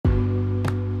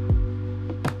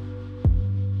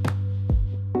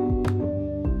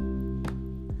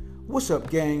What's up,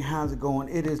 gang? How's it going?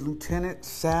 It is Lt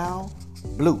Sal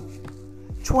Blue,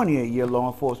 28-year law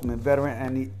enforcement veteran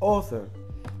and the author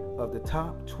of the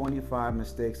top 25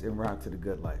 mistakes en route to the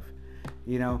good life.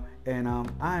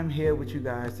 I'm here with you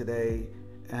guys today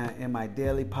in my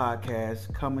daily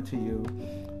podcast, coming to you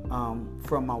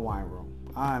from my wine room.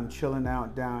 I'm chilling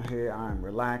out down here. I'm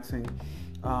relaxing,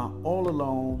 all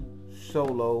alone,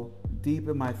 solo, deep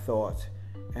in my thoughts,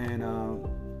 and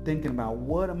thinking about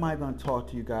what am I going to talk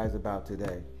to you guys about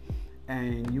today.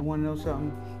 And you want to know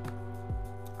something?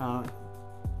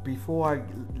 Before I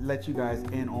let you guys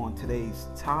in on today's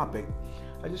topic,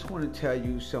 I just want to tell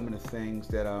you some of the things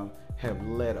that have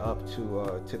led up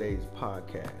to today's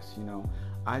podcast.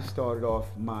 I started off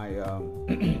my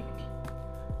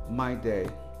my day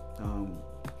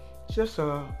just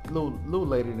a little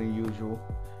later than usual,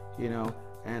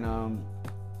 and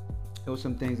there was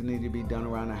some things that needed to be done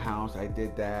around the house. I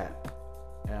did that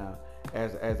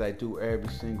as I do every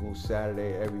single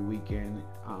Saturday, every weekend.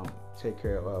 Take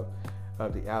care of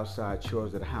the outside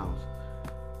chores of the house.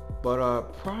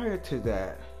 But prior to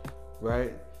that,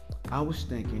 right, I was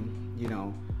thinking,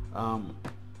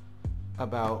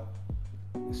 about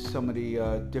some of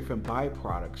the different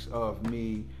byproducts of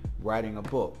me writing a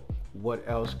book. What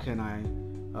else can I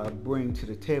bring to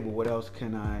the table? What else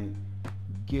can I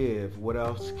give? What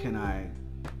else can I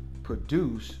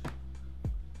produce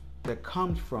that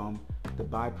comes from the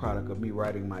byproduct of me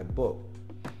writing my book?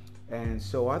 And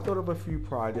so I thought of a few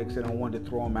projects, and I wanted to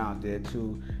throw them out there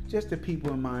to just the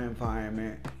people in my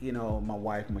environment, my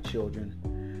wife, my children.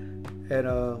 And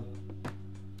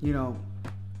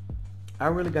I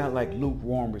really got like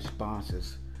lukewarm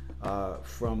responses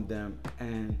from them,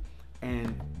 and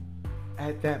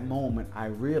at that moment I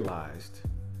realized,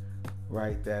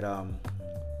 right, that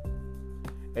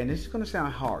and this is going to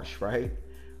sound harsh, right?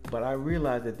 But I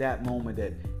realized at that moment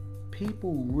that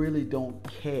people really don't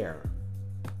care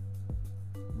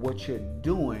what you're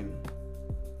doing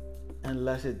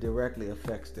unless it directly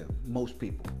affects them. Most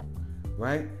people,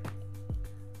 right?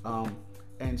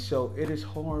 And so it is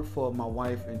hard for my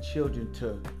wife and children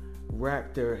to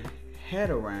wrap their head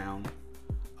around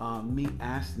me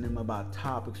asking them about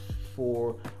topics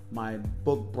for my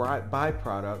book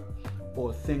byproduct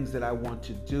or things that I want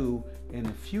to do in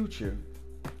the future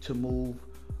to move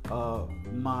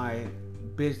my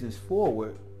business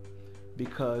forward,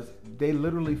 because they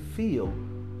literally feel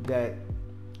that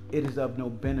it is of no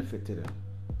benefit to them.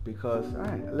 Because,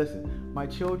 listen, my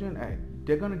children,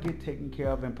 they're going to get taken care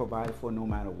of and provided for no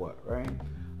matter what, right?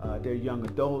 They're young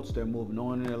adults, they're moving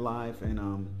on in their life,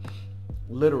 and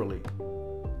literally,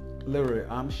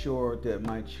 I'm sure that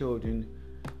my children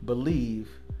believe,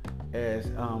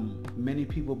 as many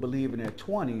people believe in their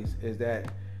 20s, is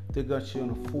that they're going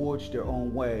to forge their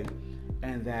own way,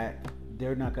 and that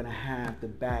they're not going to have the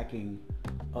backing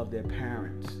of their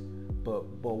parents. But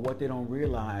what they don't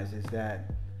realize is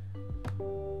that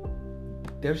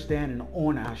they're standing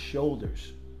on our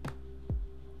shoulders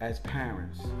as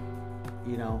parents,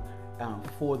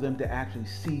 for them to actually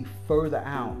see further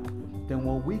out than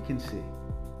what we can see.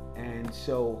 And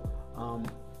so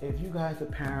if you guys are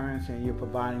parents and you're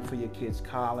providing for your kids'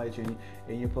 college and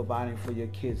you're providing for your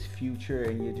kids' future,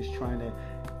 and you're just trying to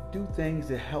do things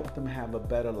to help them have a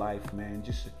better life, man,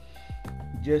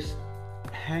 just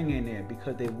hang in there,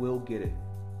 because they will get it.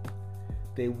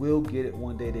 They will get it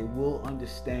one day. They will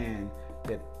understand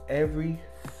that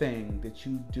everything that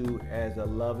you do as a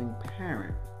loving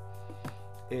parent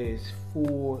is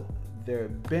for their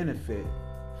benefit,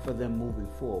 for them moving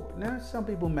forward. Now, some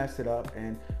people mess it up,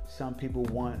 and some people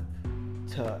want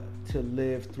to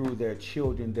live through their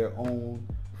children their own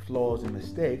flaws and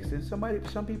mistakes, and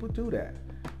some people do that.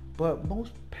 But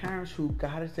most parents who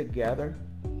got it together,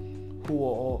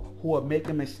 who are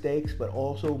making mistakes but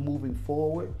also moving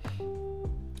forward,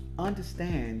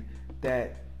 understand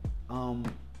that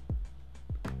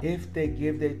if they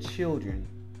give their children,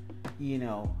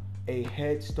 a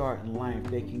head start in life,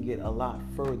 they can get a lot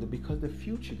further. Because the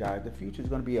future is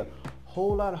going to be a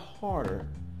whole lot harder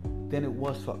than it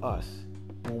was for us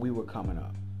when we were coming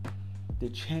up. The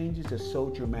changes are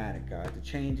so dramatic, guys. The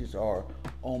changes are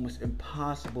almost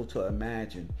impossible to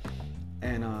imagine.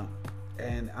 And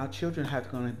our children are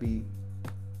going to be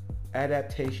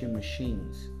adaptation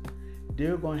machines.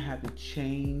 They're going to have to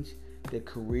change their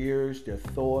careers, their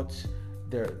thoughts,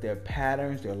 their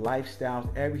patterns, their lifestyles,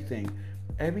 everything,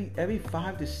 every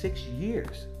 5 to 6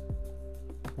 years,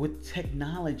 with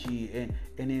technology and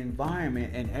the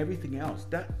environment and everything else.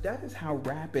 That is how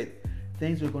rapid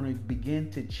things are going to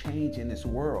begin to change in this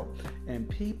world, and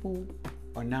people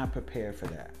are not prepared for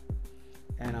that.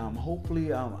 And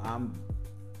hopefully I'm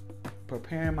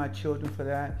preparing my children for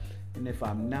that, And if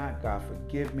I'm not, God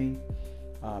forgive me,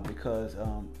 because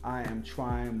I am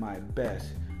trying my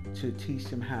best to teach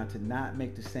them how to not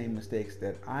make the same mistakes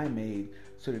that I made,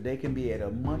 so that they can be at a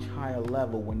much higher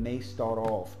level when they start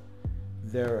off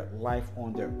their life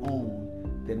on their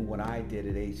own than what I did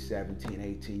at age 17,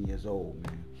 18 years old,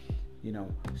 man.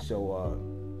 So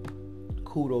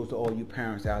kudos to all you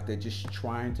parents out there just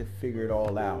trying to figure it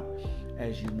all out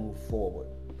as you move forward.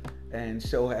 And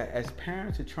so as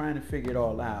parents are trying to figure it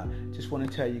all out, just want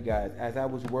to tell you guys, as I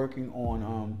was working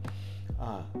on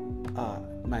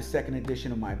my second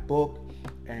edition of my book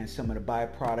and some of the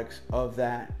byproducts of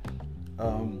that,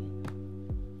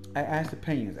 I asked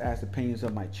opinions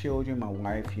of my children, my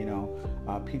wife,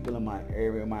 people in my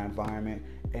area, my environment.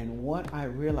 And what I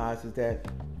realized is that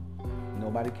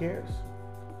nobody cares.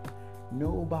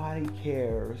 Nobody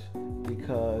cares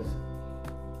because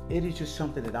it is just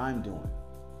something that I'm doing.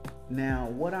 Now,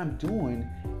 what I'm doing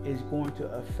is going to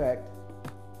affect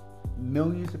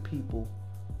millions of people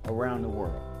around the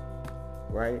world,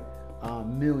 right?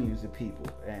 Millions of people.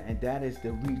 And that is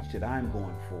the reach that I'm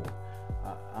going for.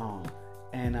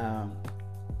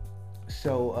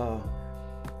 So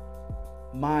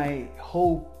my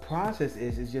whole process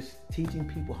is just teaching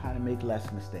people how to make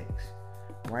less mistakes,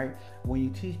 right? When you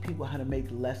teach people how to make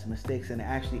less mistakes and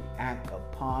actually act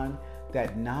upon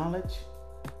that knowledge,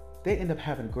 they end up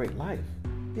having a great life.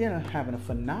 They end up having a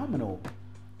phenomenal,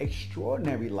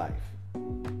 extraordinary life.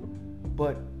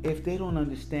 But if they don't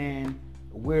understand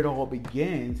where it all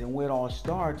begins and where it all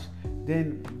starts,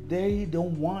 then they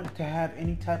don't want to have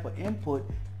any type of input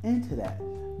into that,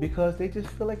 because they just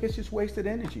feel like it's just wasted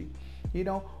energy,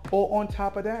 or on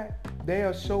top of that, they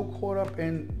are so caught up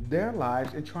in their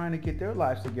lives and trying to get their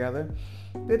lives together,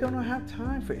 they don't have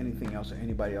time for anything else or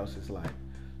anybody else's life.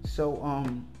 So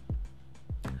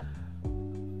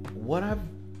what I've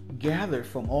gathered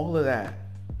from all of that,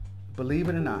 believe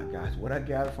it or not, guys, what I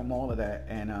gathered from all of that,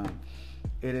 and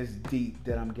it is deep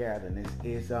that I'm gathering,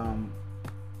 is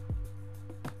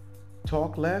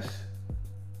talk less,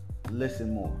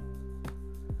 listen more.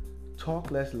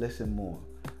 Talk less, listen more.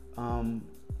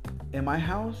 In my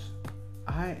house,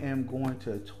 I am going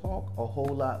to talk a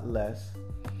whole lot less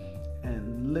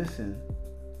and listen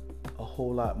a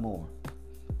whole lot more,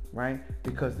 right?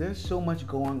 Because there's so much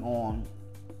going on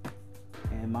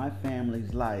in my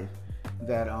family's life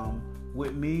that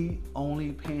with me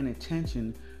only paying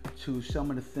attention to some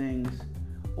of the things,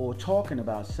 or talking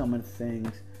about some of the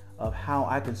things of how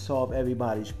I can solve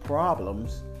everybody's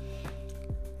problems,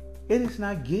 it is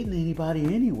not getting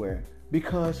anybody anywhere,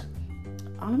 because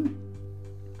I'm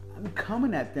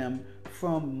coming at them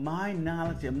from my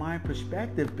knowledge and my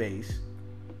perspective base,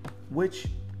 which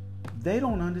they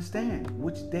don't understand,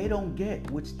 which they don't get,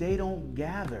 which they don't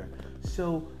gather.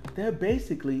 So they're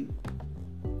basically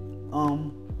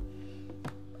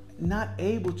not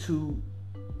able to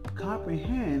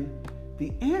comprehend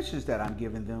the answers that I'm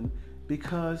giving them,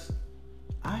 because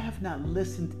I have not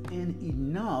listened in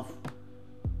enough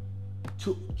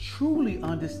to truly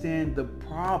understand the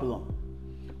problem,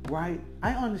 right?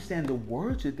 I understand the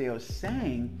words that they are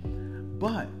saying,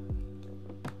 but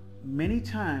many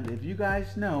times, if you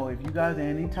guys are in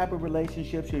any type of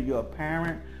relationships, or you're a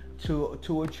parent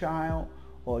to a child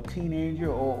or a teenager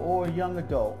or a young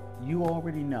adult, you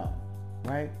already know,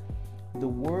 right? The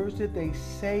words that they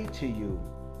say to you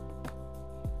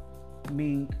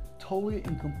mean totally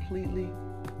and completely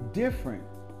different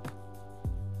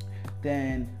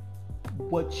than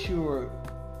what you're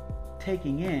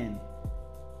taking in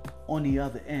on the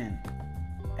other end,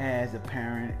 as a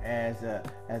parent, as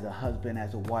a husband,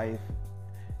 as a wife.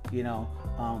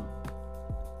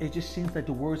 It just seems like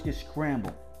the words get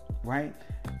scrambled, right?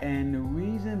 And the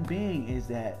reason being is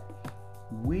that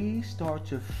we start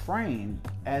to frame,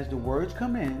 as the words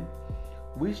come in,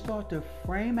 we start to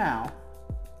frame out,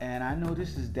 and I know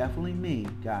this is definitely me,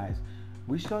 guys,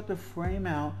 we start to frame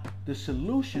out the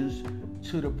solutions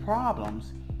to the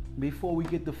problems before we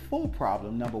get the full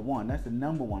problem. Number one, that's the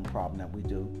number one problem that we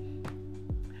do.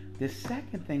 The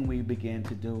second thing we begin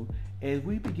to do is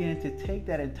we begin to take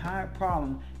that entire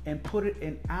problem and put it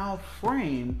in our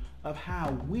frame of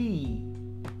how we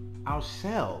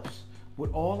ourselves,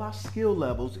 with all our skill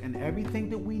levels and everything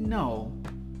that we know,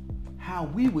 how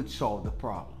we would solve the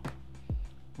problem,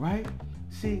 right?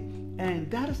 See, and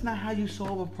that is not how you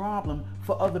solve a problem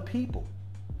for other people.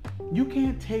 You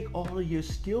can't take all of your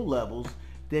skill levels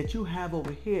that you have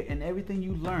over here and everything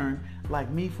you learn,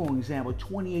 like me, for example,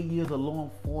 28 years of law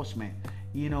enforcement,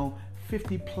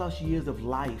 50 plus years of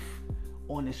life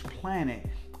on this planet,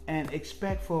 and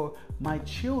expect for my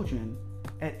children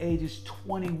at ages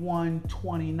 21,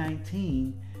 20,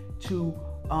 19 to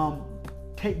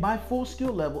take my full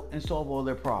skill level and solve all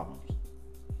their problems.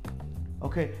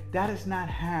 Okay, that is not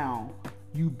how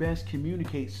you best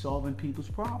communicate solving people's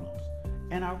problems.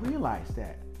 And I realize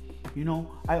that.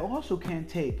 I also can't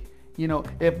take,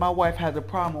 if my wife has a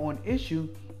problem or an issue,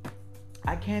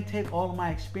 I can't take all of my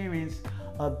experience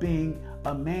of being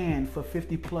a man for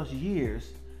 50 plus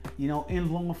years,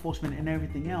 in law enforcement and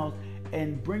everything else,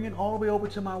 and bring it all the way over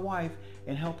to my wife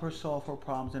and help her solve her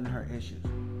problems and her issues,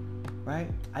 right?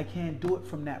 I can't do it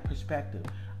from that perspective.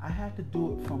 I have to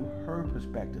do it from her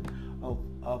perspective of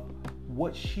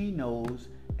what she knows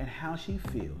and how she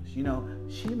feels.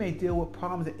 She may deal with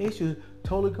problems and issues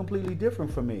totally, completely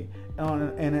different from me on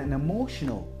an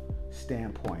emotional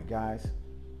standpoint, guys.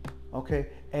 Okay?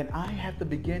 And I have to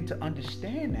begin to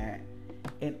understand that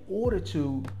in order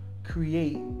to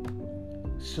create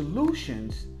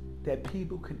solutions that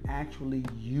people can actually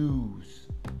use.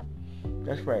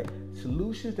 That's right.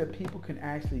 Solutions that people can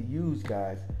actually use,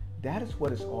 guys. That is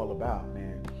what it's all about,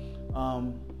 man.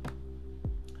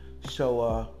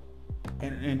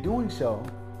 In doing so,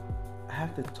 I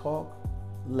have to talk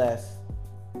less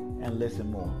and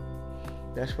listen more.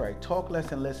 That's right. Talk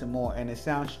less and listen more. And it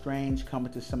sounds strange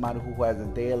coming to somebody who has a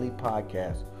daily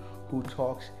podcast, who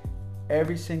talks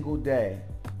every single day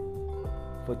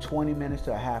for 20 minutes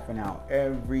to a half an hour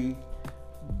every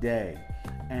day.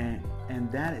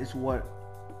 And that is what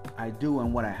I do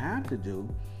and what I have to do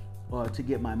to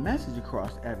get my message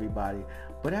across to everybody.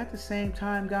 But at the same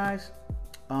time, guys,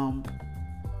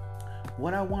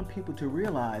 what I want people to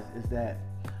realize is that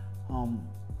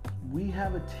we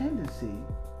have a tendency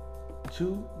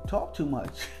to talk too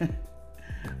much.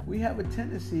 We have a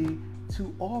tendency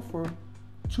to offer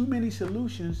too many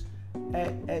solutions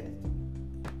at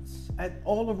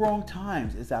all the wrong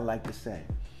times, as I like to say.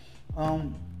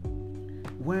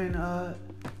 When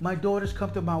my daughters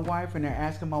come to my wife and they're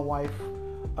asking my wife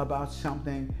about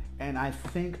something and I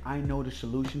think I know the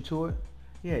solution to it,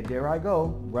 yeah, there I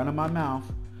go, running my mouth,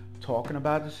 talking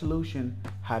about the solution,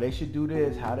 how they should do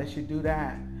this, how they should do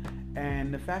that.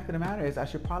 And the fact of the matter is I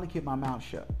should probably keep my mouth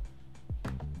shut.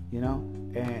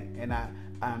 And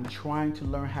I'm trying to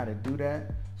learn how to do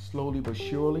that slowly but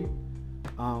surely.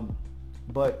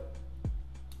 But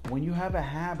when you have a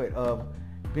habit of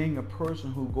being a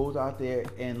person who goes out there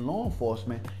in law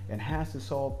enforcement and has to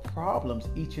solve problems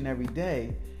each and every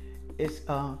day,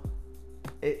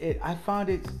 I find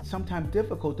it sometimes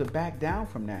difficult to back down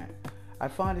from that. I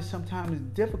find it sometimes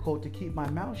difficult to keep my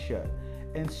mouth shut.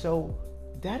 And so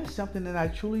that is something that I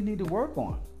truly need to work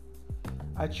on.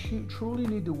 I truly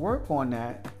need to work on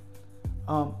that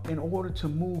in order to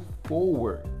move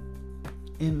forward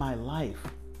in my life,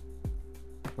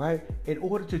 right? In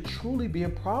order to truly be a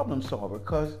problem solver,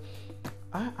 because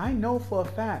I know for a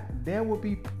fact there will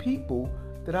be people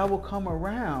that I will come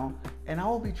around and I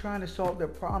will be trying to solve their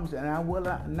problems and I will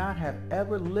not have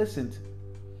ever listened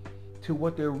to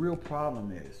what their real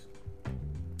problem is.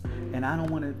 And I don't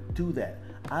want to do that.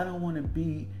 I don't want to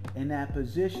be in that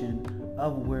position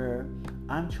of where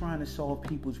I'm trying to solve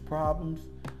people's problems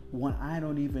when I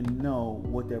don't even know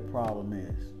what their problem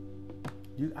is.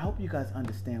 I hope you guys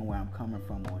understand where I'm coming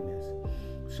from on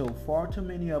this. So far too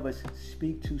many of us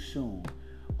speak too soon,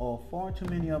 or far too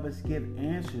many of us give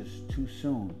answers too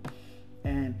soon.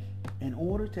 And in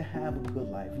order to have a good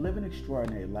life, live an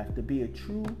extraordinary life, to be a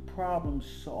true problem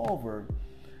solver,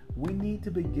 we need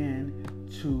to begin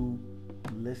to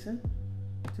listen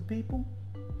to people,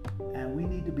 and we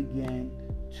need to begin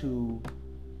to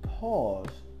pause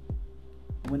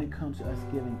when it comes to us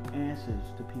giving answers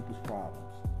to people's problems.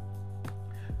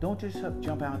 Don't just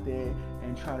jump out there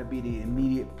and try to be the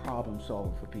immediate problem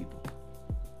solver for people.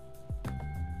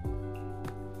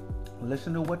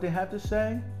 Listen to what they have to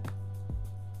say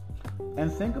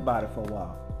and think about it for a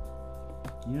while.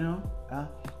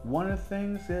 One of the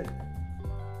things that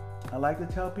I like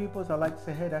to tell people is I like to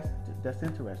say, hey, that's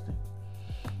interesting.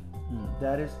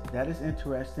 That is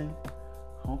interesting.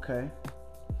 Okay.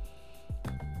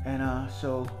 And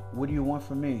so what do you want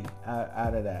from me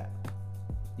out of that?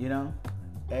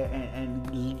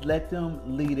 And let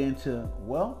them lead into,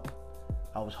 well,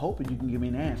 I was hoping you can give me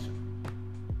an answer.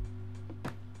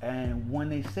 And when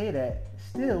they say that,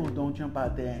 still don't jump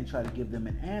out there and try to give them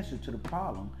an answer to the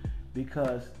problem,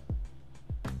 because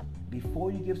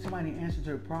before you give somebody an answer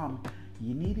to the problem,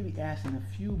 you need to be asking a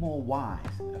few more whys,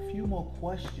 a few more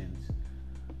questions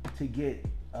to get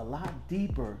a lot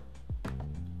deeper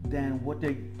than what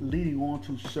they're leading on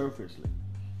to surfacely.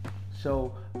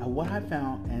 So what I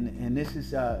found, and this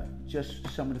is just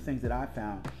some of the things that I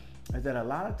found, is that a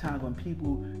lot of times when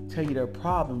people tell you their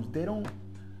problems, they don't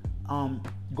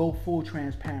go full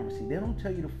transparency. They don't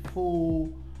tell you the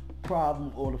full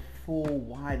problem or the full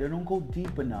why. They don't go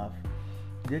deep enough.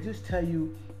 They just tell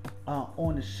you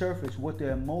on the surface what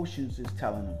their emotions is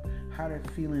telling them, how they're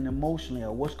feeling emotionally,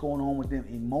 or what's going on with them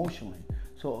emotionally.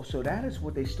 So that is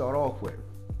what they start off with.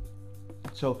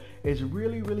 So it's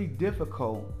really, really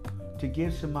difficult to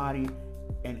give somebody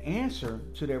an answer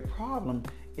to their problem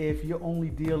if you're only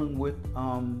dealing with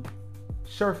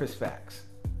surface facts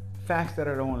that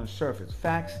are on the surface,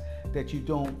 facts that you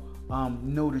don't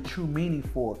know the true meaning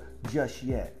for just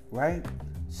yet, right?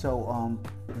 So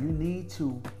you need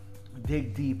to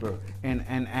dig deeper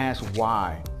and ask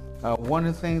why. One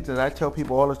of the things that I tell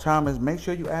people all the time is make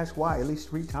sure you ask why at least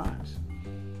 3 times.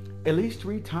 At least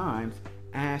 3 times,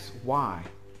 ask why.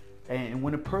 And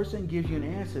when a person gives you an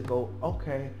answer, go,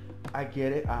 okay, I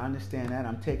get it, I understand that,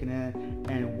 I'm taking it in,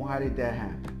 and why did that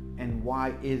happen? And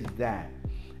why is that?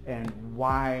 And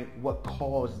why, what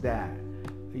caused that?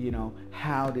 You know,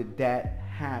 how did that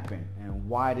happen? And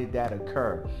why did that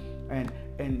occur? And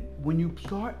when you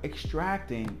start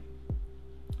extracting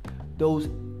those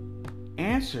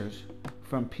answers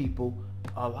from people,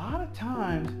 a lot of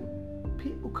times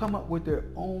people come up with their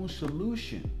own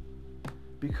solution,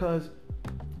 because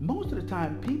most of the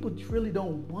time people really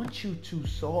don't want you to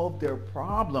solve their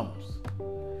problems.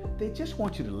 They just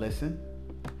want you to listen.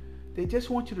 They just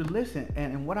want you to listen.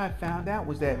 And what I found out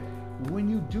was that when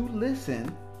you do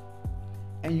listen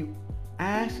and you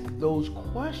ask those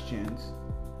questions,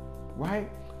 right,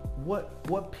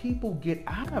 what people get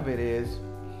out of it is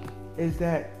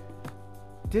that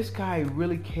this guy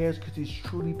really cares because he's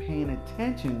truly paying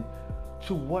attention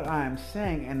to what I'm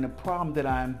saying and the problem that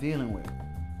I'm dealing with.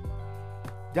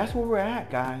 That's where we're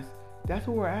at, guys. That's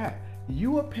where we're at.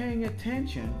 You are paying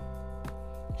attention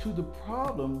to the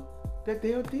problem that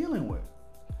they're dealing with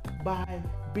by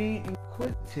being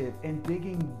inquisitive and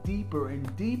digging deeper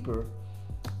and deeper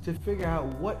to figure out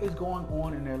what is going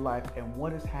on in their life and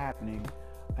what is happening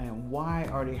and why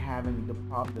are they having the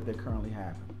problem that they're currently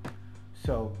having.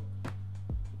 So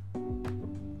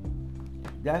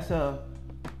that's I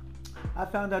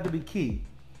found that to be key.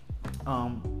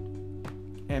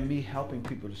 And me helping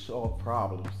people to solve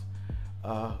problems.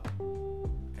 And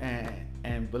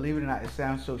believe it or not, it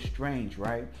sounds so strange,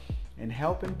 right? And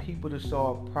helping people to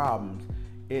solve problems,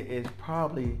 it is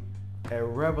probably a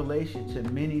revelation to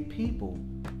many people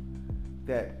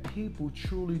that people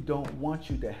truly don't want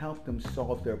you to help them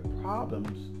solve their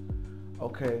problems,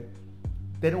 okay?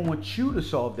 They don't want you to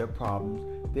solve their problems.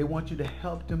 They want you to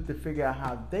help them to figure out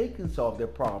how they can solve their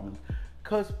problems.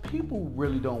 Because people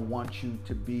really don't want you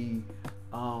to be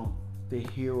the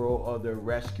hero or the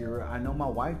rescuer. I know my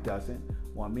wife doesn't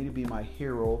want me to be my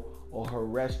hero or her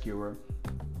rescuer.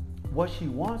 What she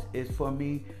wants is for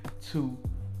me to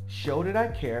show that I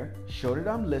care, show that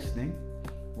I'm listening,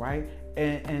 right?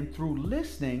 And through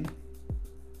listening,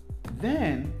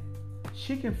 then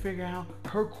she can figure out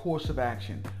her course of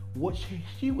action, what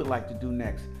she would like to do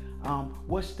next,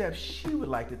 what steps she would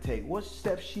like to take, what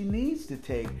steps she needs to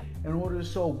take in order to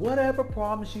solve whatever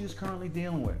problem she is currently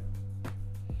dealing with.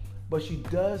 But she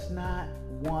does not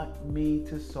want me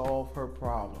to solve her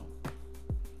problem.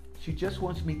 She just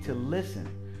wants me to listen.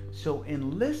 So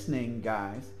in listening,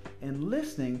 guys, in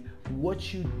listening,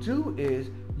 what you do is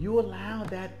you allow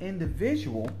that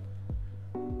individual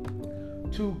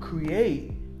to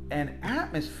create an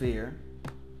atmosphere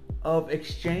of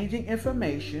exchanging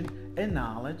information and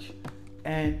knowledge.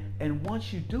 And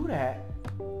once you do that,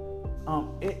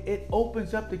 it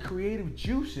opens up the creative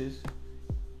juices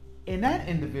in that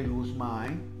individual's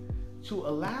mind to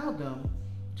allow them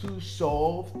to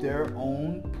solve their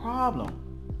own problem.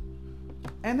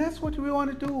 And that's what we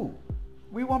want to do.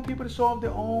 We want people to solve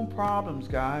their own problems,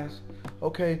 guys.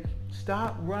 Okay,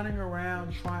 stop running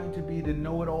around trying to be the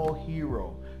know-it-all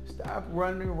hero. Stop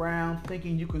running around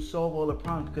thinking you can solve all the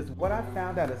problems. Because what I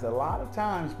found out is a lot of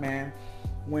times, man,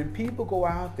 when people go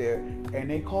out there and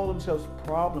they call themselves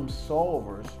problem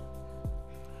solvers,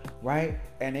 right?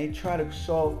 And they try to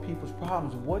solve people's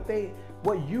problems. What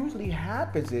usually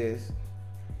happens is,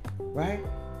 right,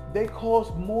 they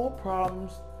cause more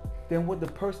problems than what the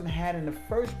person had in the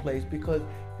first place, because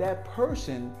that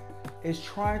person is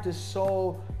trying to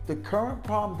solve the current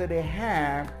problem that they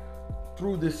have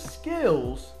through the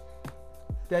skills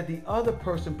that the other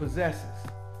person possesses.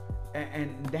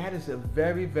 And that is a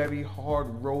very, very hard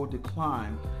road to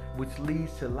climb, which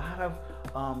leads to a lot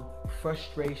of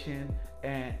frustration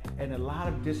and a lot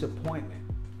of disappointment.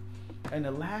 And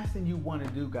the last thing you want to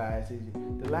do, guys,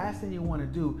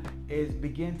 is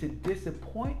begin to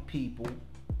disappoint people,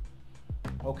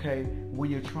 okay,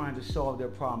 when you're trying to solve their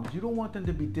problems. You don't want them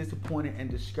to be disappointed and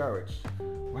discouraged,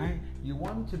 right? You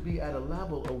want them to be at a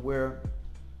level of where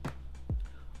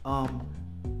Um,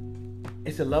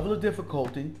 it's a level of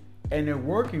difficulty, and they're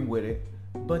working with it,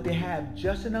 but they have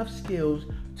just enough skills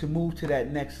to move to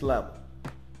that next level,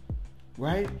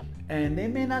 right? And they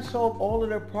may not solve all of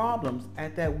their problems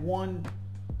at that one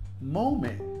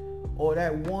moment or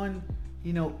that one,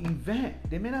 event.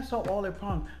 They may not solve all their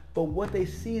problems, but what they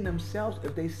see in themselves,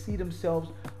 if they see themselves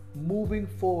moving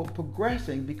forward,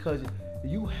 progressing, because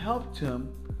you helped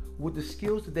them with the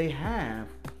skills that they have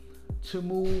to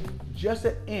move just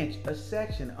an inch, a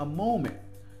section, a moment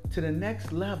to the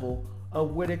next level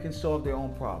of where they can solve their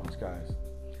own problems, guys.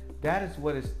 That is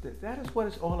what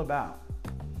it's all about,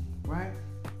 right?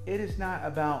 It is not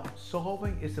about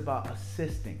solving, it's about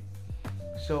assisting.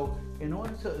 So in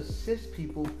order to assist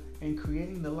people in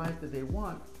creating the life that they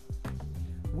want,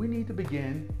 we need to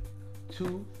begin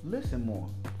to listen more.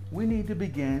 We need to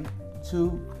begin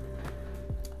to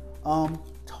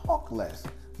talk less.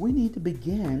 We need to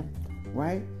begin,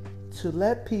 right, to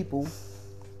let people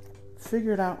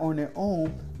figure it out on their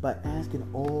own by asking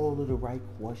all of the right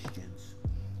questions,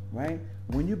 right?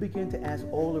 When you begin to ask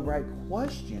all the right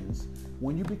questions,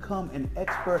 when you become an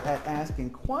expert at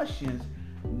asking questions,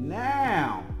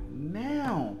 now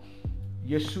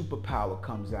your superpower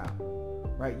comes out,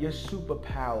 right? Your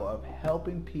superpower of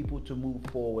helping people to move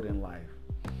forward in life.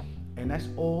 And that's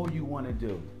all you want to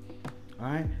do, all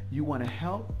right? You want to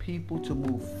help people to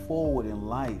move forward in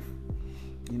life.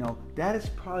 That is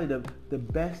probably the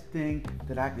best thing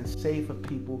that I can say for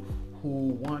people who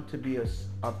want to be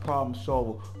a problem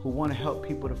solver, who want to help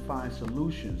people to find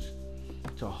solutions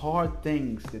to hard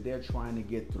things that they're trying to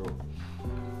get through.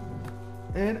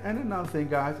 And another thing,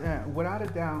 guys, without a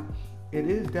doubt, it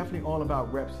is definitely all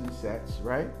about reps and sets,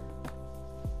 right?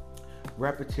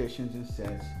 Repetitions and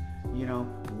sets.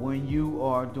 When you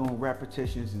are doing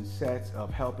repetitions and sets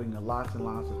of helping lots and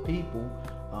lots of people,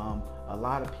 a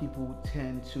lot of people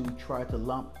tend to try to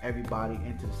lump everybody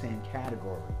into the same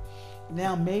category.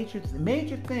 Now, major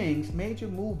things, major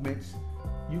movements,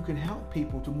 you can help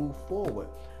people to move forward.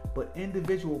 But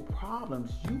individual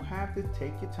problems, you have to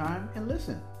take your time and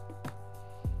listen.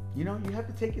 You have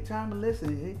to take your time and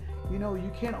listen.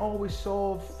 You can't always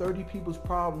solve 30 people's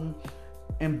problem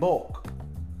in bulk,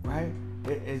 right?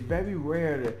 It's very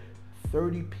rare that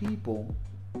 30 people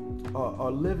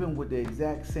are living with the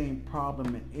exact same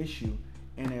problem and issue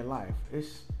in their life.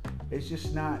 It's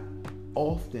just not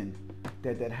often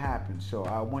that happens. So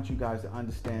I want you guys to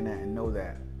understand that and know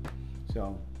that.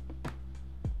 So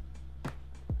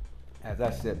as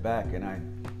I sit back and I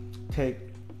take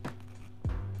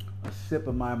a sip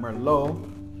of my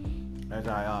Merlot, as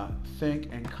I think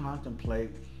and contemplate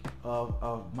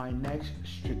of my next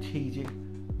strategic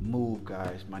move,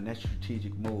 guys, my next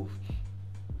strategic move.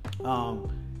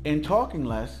 In talking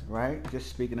less, right? Just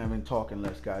speaking of in talking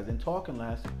less, guys. In talking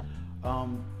less,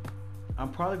 I'm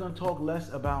probably going to talk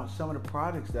less about some of the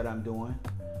projects that I'm doing,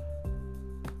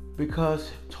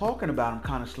 because talking about them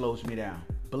kind of slows me down.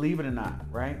 Believe it or not,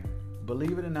 right?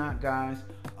 Believe it or not, guys.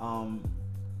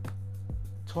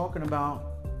 Talking about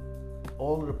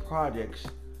all of the projects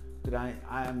that I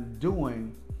am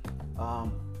doing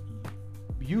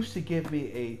used to give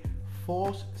me a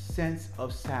false sense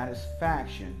of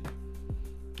satisfaction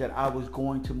that I was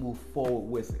going to move forward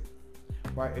with it,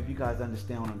 right? If you guys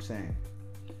understand what I'm saying.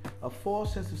 A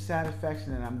false sense of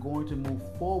satisfaction that I'm going to move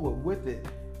forward with it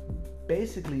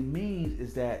basically means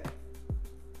is that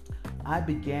I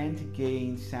began to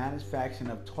gain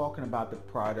satisfaction of talking about the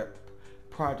project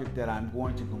that I'm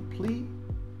going to complete,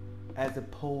 as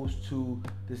opposed to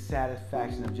the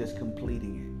satisfaction of just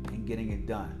completing it and getting it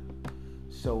done.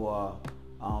 So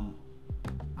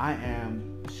I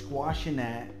am squashing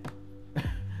that,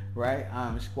 right?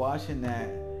 I'm squashing that,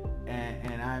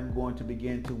 and I'm going to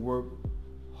begin to work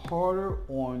harder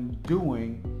on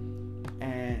doing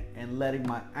and letting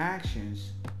my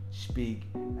actions speak,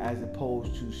 as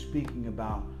opposed to speaking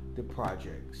about the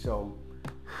project. So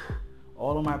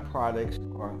all of my products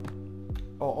are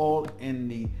all in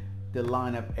the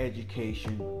line of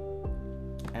education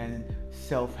and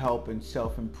self-help and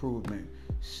self-improvement.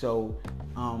 So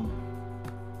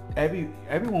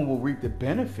everyone will reap the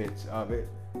benefits of it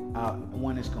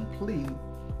when it's complete,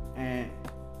 and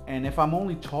if I'm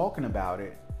only talking about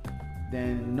it,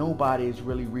 then nobody is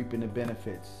really reaping the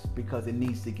benefits, because it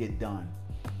needs to get done.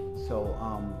 So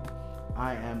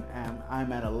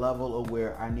I'm at a level of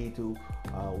where I need to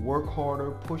work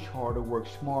harder, push harder, work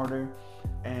smarter,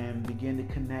 and begin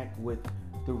to connect with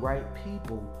the right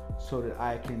people so that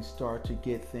I can start to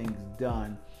get things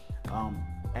done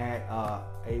at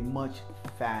a much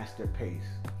faster pace.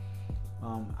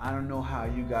 I don't know how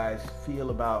you guys feel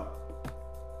about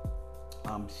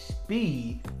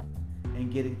speed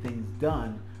and getting things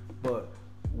done, But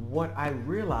what I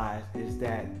realized is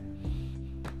that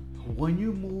when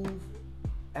you move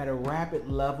at a rapid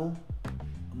level,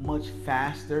 much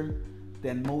faster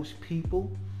than most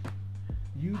people,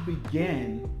 you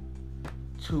begin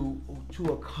to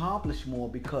accomplish more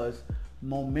because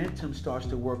momentum starts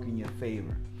to work in your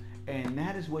favor. And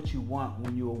that is what you want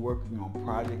when you are working on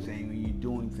projects and when you're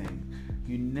doing things.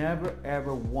 You never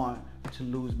ever want to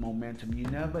lose momentum. You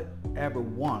never ever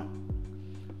want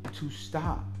to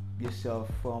stop yourself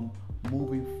from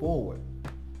moving forward.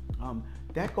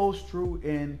 That goes through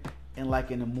in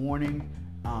the morning.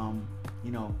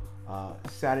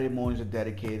 Saturday mornings are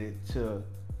dedicated to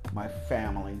my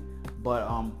family, but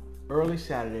early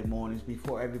Saturday mornings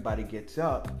before everybody gets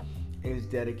up is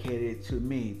dedicated to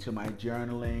me, to my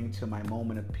journaling, to my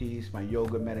moment of peace, my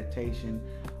yoga meditation,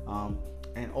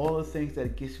 and all the things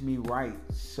that gets me right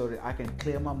so that I can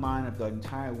clear my mind of the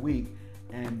entire week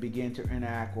and begin to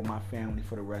interact with my family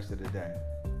for the rest of the day.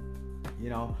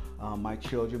 My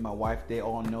children, my wife, they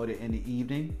all know that in the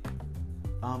evening,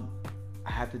 I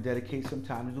have to dedicate some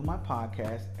time to do my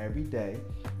podcast every day,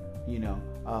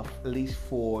 at least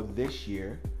for this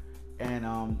year.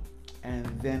 And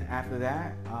then after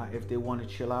that, if they want to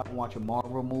chill out and watch a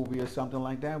Marvel movie or something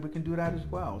like that, we can do that as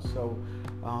well. So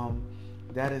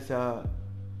that is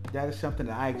something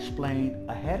that I explain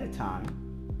ahead of time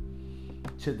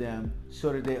to them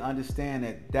so that they understand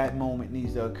that moment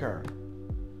needs to occur.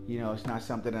 It's not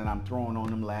something that I'm throwing on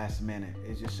them last minute.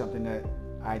 It's just something that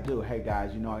I do. Hey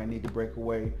guys, I need to break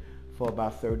away for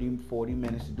about 30-40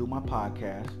 minutes to do my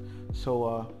podcast.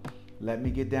 So let me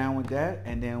get down with that,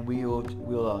 and then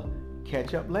we'll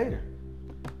catch up later.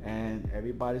 And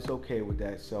everybody's okay with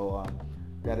that. So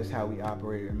that is how we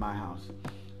operate in my house.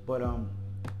 But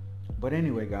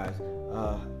anyway, guys,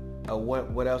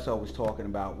 what else I was talking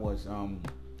about was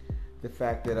the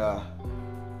fact that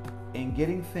in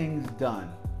getting things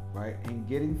done, right? In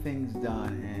getting things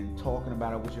done and talking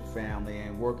about it with your family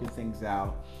and working things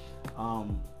out, I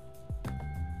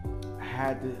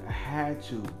had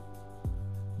to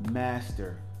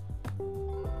master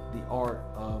the art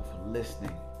of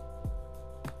listening.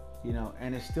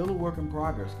 And it's still a work in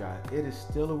progress, guys. It is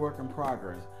still a work in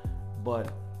progress.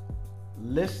 But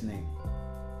listening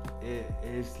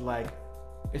it's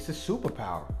a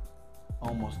superpower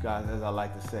almost, guys, as I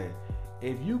like to say.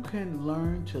 If you can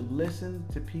learn to listen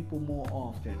to people more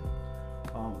often,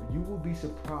 you will be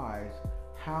surprised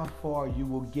how far you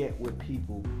will get with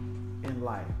people in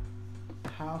life.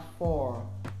 How far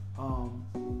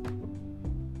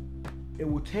it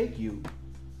will take you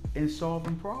in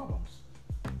solving problems.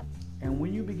 And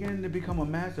when you begin to become a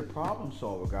master problem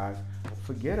solver, guys,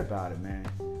 forget about it, man.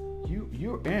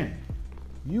 You're in.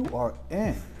 You are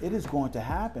in. It is going to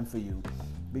happen for you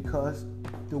because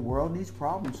the world needs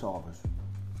problem solvers.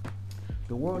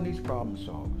 The world needs problem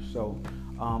solvers. So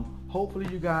hopefully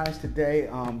you guys today,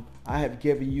 I have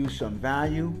given you some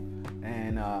value,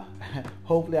 and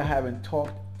hopefully I haven't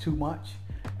talked too much.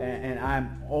 And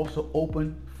I'm also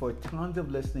open for tons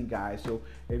of listening, guys. So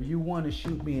if you want to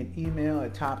shoot me an email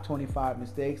at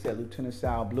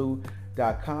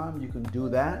top25mistakes@LtSalBlue.com, you can do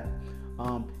that.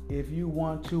 If you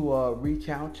want to reach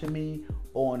out to me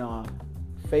on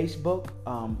Facebook,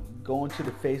 go into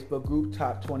the Facebook group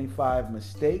Top 25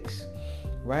 Mistakes,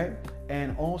 right?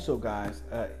 And also, guys,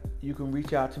 you can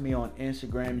reach out to me on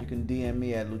Instagram. You can DM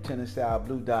me at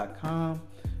LtSalBlue.com.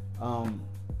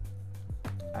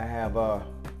 I have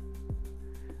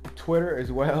Twitter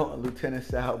as well, Lt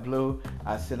Sal Blue.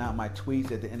 I send out my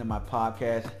tweets at the end of my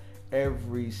podcast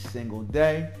every single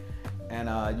day. And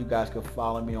you guys can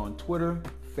follow me on Twitter,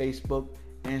 Facebook,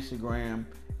 Instagram,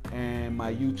 and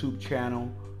my YouTube channel,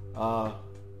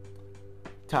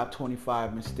 Top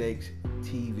 25 Mistakes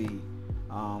TV,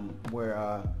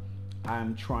 where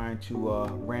I'm trying to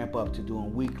ramp up to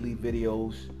doing weekly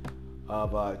videos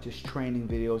of just training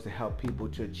videos to help people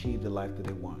to achieve the life that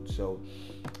they want. So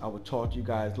I will talk to you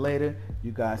guys later.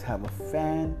 You guys have a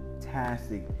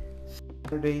fantastic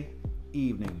Saturday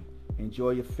evening.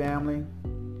 Enjoy your family.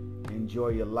 Enjoy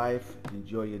your life.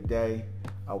 Enjoy your day.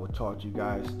 I will talk to you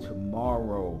guys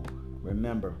tomorrow.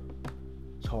 Remember,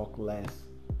 talk less,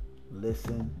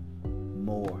 listen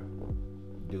more.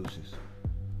 Deuces.